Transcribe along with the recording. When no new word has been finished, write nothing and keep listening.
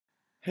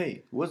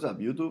Hey, what's up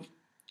YouTube?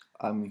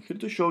 I'm here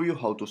to show you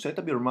how to set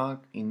up your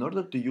Mac in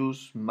order to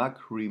use Mac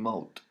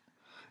Remote,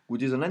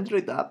 which is an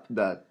Android app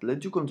that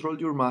lets you control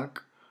your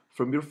Mac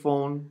from your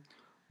phone,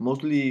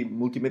 mostly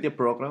multimedia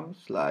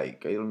programs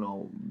like, I don't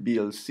know,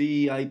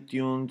 VLC,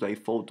 iTunes,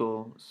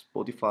 iPhoto,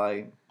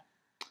 Spotify.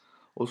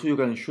 Also, you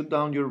can shut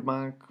down your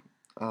Mac.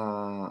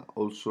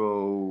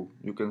 Also,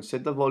 you can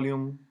set the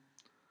volume,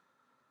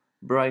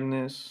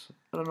 brightness.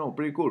 I don't know,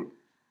 pretty cool.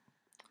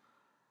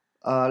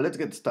 Let's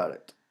get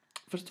started.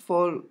 First of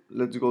all,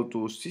 let's go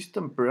to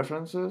System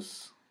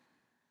Preferences.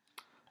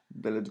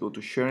 Then let's go to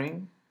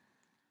Sharing.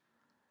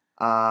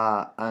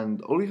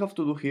 And all we have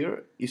to do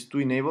here is to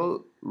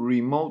enable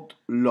Remote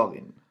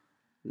Login,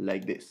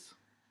 like this.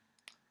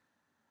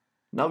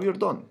 Now we're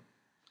done.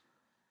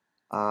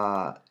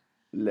 Uh,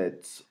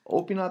 let's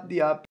open up the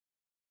app.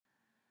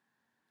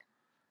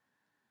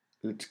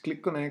 Let's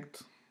click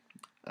Connect.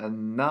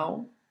 And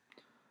now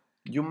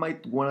you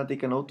might want to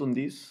take a note on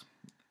this.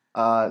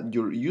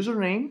 Your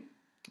username,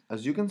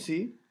 as you can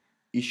see,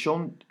 is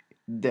shown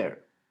there.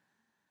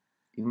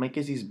 In my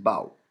case, is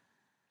Bao.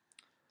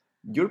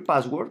 Your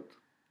password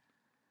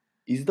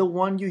is the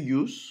one you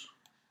use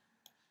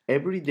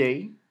every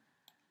day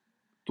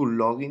to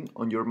log in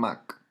on your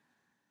Mac,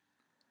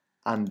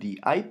 and the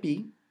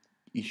IP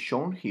is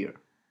shown here.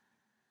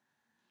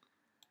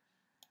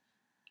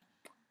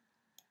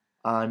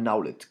 Now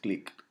let's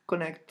click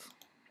Connect,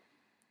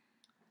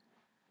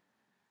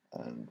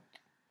 and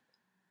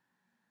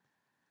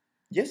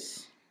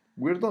yes,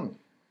 we're done.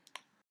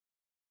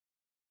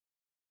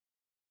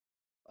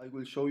 I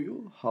will show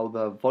you how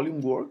the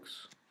volume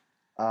works.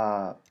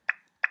 Uh,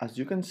 as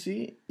you can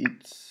see,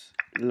 it's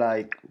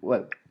like,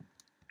 well,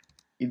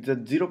 it's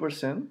at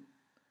 0%.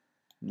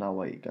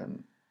 Now I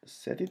can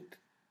set it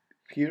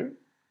here,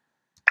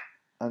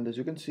 and as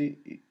you can see,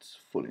 it's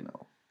fully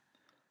now.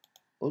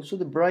 Also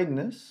the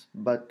brightness,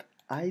 but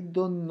I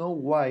don't know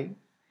why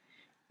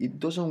it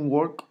doesn't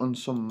work on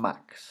some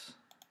Macs.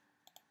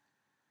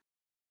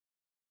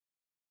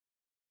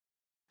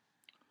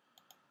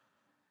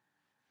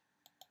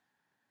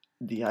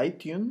 The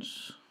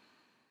iTunes,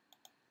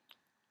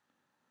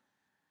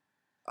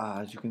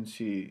 as you can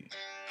see,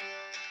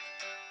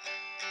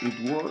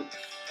 it works.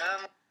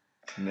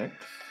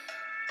 Next.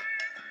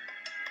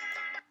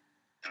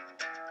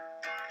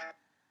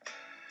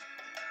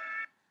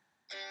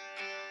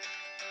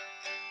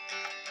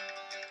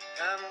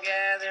 Come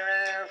gather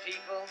round,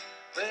 people,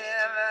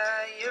 wherever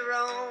you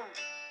roam,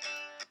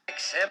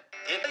 except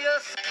if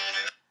you're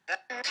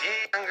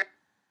hungry.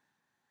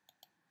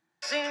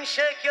 Soon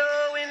shake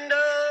your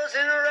windows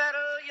and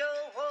rattle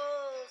your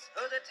walls,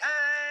 for the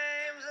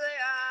times they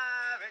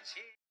are a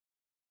cheap.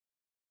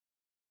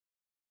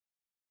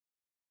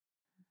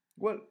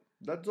 Well,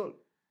 that's all.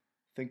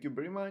 Thank you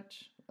very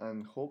much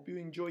and hope you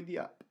enjoy the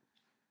app.